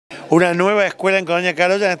una nueva escuela en Colonia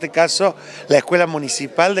Carolla, en este caso la Escuela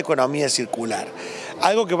Municipal de Economía Circular.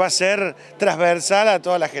 Algo que va a ser transversal a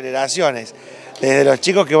todas las generaciones, desde los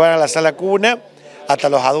chicos que van a la sala cuna hasta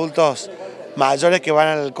los adultos mayores que van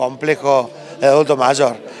al complejo del adulto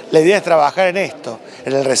mayor. La idea es trabajar en esto,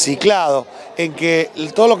 en el reciclado, en que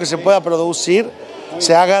todo lo que se pueda producir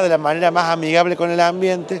se haga de la manera más amigable con el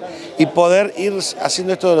ambiente y poder ir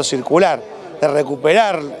haciendo esto de lo circular, de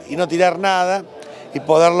recuperar y no tirar nada y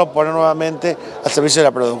poderlo poner nuevamente al servicio de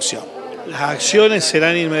la producción. ¿Las acciones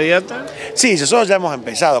serán inmediatas? Sí, nosotros ya hemos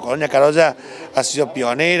empezado. Colonia Carolla ha sido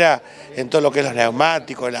pionera en todo lo que es los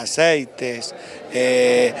neumáticos, los aceites,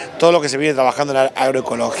 todo lo que se viene trabajando en la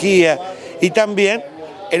agroecología y también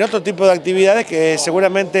en otro tipo de actividades que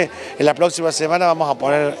seguramente en la próxima semana vamos a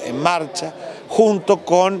poner en marcha junto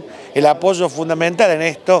con el apoyo fundamental en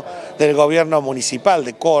esto del gobierno municipal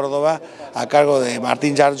de Córdoba, a cargo de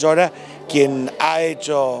Martín Yarlora, quien ha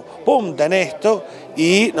hecho punta en esto,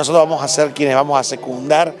 y nosotros vamos a ser quienes vamos a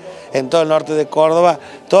secundar en todo el norte de Córdoba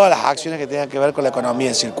todas las acciones que tengan que ver con la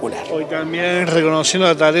economía circular. Hoy también reconociendo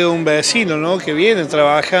la tarea de un vecino, ¿no?, que viene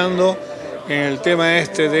trabajando en el tema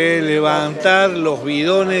de levantar los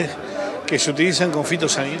bidones que se utilizan con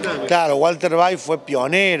fitosanitarios. Claro, Walter Bay fue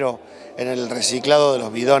pionero en el reciclado de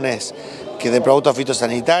los bidones de productos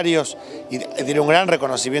fitosanitarios y tiene un gran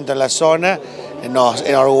reconocimiento en la zona. Nos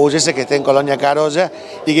enorgullece que esté en Colonia Carolla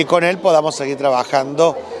y que con él podamos seguir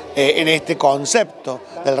trabajando en este concepto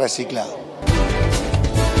del reciclado.